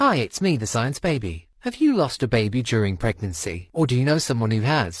Hi, it's me, the Science Baby. Have you lost a baby during pregnancy? Or do you know someone who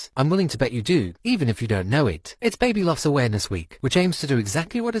has? I'm willing to bet you do, even if you don't know it. It's Baby Loss Awareness Week, which aims to do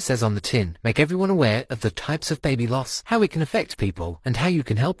exactly what it says on the tin. Make everyone aware of the types of baby loss, how it can affect people, and how you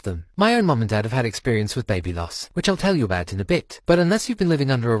can help them. My own mum and dad have had experience with baby loss, which I'll tell you about in a bit. But unless you've been living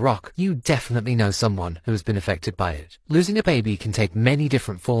under a rock, you definitely know someone who has been affected by it. Losing a baby can take many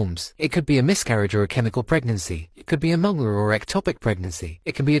different forms. It could be a miscarriage or a chemical pregnancy. It could be a molar or ectopic pregnancy.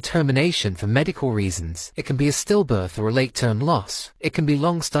 It can be a termination for medical reasons. It can be a stillbirth or a late-term loss. It can be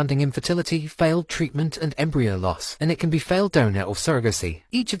long-standing infertility, failed treatment and embryo loss. And it can be failed donor or surrogacy.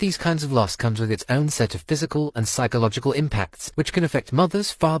 Each of these kinds of loss comes with its own set of physical and psychological impacts, which can affect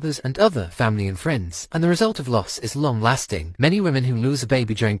mothers, fathers and other family and friends. And the result of loss is long-lasting. Many women who lose a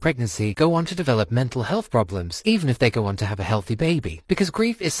baby during pregnancy go on to develop mental health problems, even if they go on to have a healthy baby. Because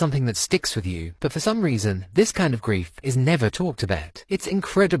grief is something that sticks with you, but for some reason, this kind of grief is never talked about. It's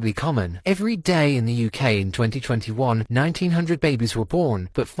incredibly common. Every day in the UK in 2021, 1,900 babies were born,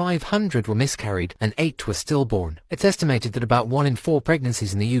 but 500 were miscarried and 8 were stillborn. It's estimated that about 1 in 4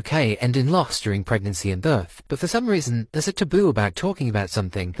 pregnancies in the UK end in loss during pregnancy and birth. But for some reason, there's a taboo about talking about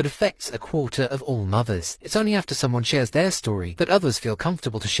something that affects a quarter of all mothers. It's only after someone shares their story that others feel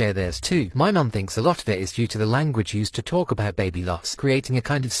comfortable to share theirs too. My mum thinks a lot of it is due to the language used to talk about baby loss, creating a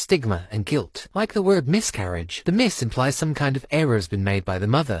kind of stigma and guilt. Like the word miscarriage, the miss implies some kind of error has been made by the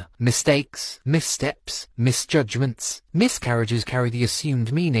mother. Mistakes, missteps, misjudgments. Miscarriages carry the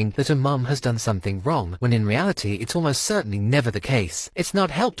assumed meaning that a mum has done something wrong, when in reality it's almost certainly never the case. It's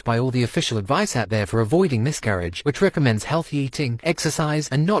not helped by all the official advice out there for avoiding miscarriage, which recommends healthy eating, exercise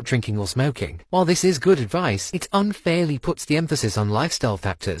and not drinking or smoking. While this is good advice, it unfairly puts the emphasis on lifestyle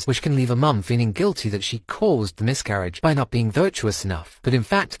factors, which can leave a mum feeling guilty that she caused the miscarriage by not being virtuous enough. But in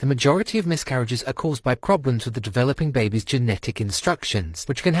fact, the majority of miscarriages are caused by problems with the developing baby's genetic instructions,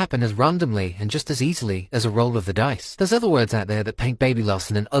 which can happen as randomly and just as easily as a roll of the dice. There's other words out there that paint baby loss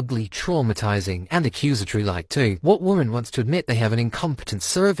in an ugly, traumatizing and accusatory light too. What woman wants to admit they have an incompetent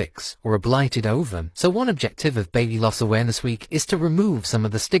cervix or a blighted ovum? So one objective of Baby Loss Awareness Week is to remove some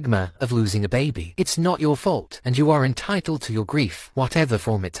of the stigma of losing a baby. It's not your fault, and you are entitled to your grief, whatever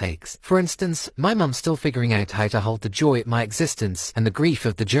form it takes. For instance, my mum's still figuring out how to hold the joy at my existence and the grief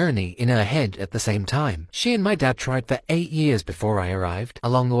of the journey in her head at the same time. She and my dad tried for 8 years before I arrived.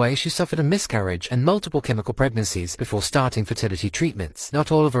 Along the way, she suffered a miscarriage and multiple chemical pregnancies before starting fertility treatments. Not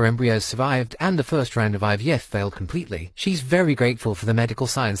all of her embryos survived, and the first round of IVF failed completely. She's very grateful for the medical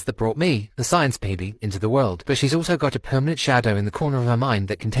science that brought me, the Science Baby, into the world, but she's also got a permanent shadow in the corner of her mind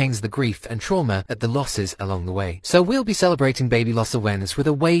that contains the grief and trauma at the losses along the way. So we'll be celebrating baby loss awareness with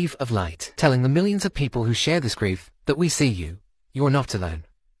a wave of light, telling the millions of people who share this grief that we see you. You're not alone.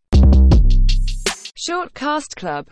 Shortcast Club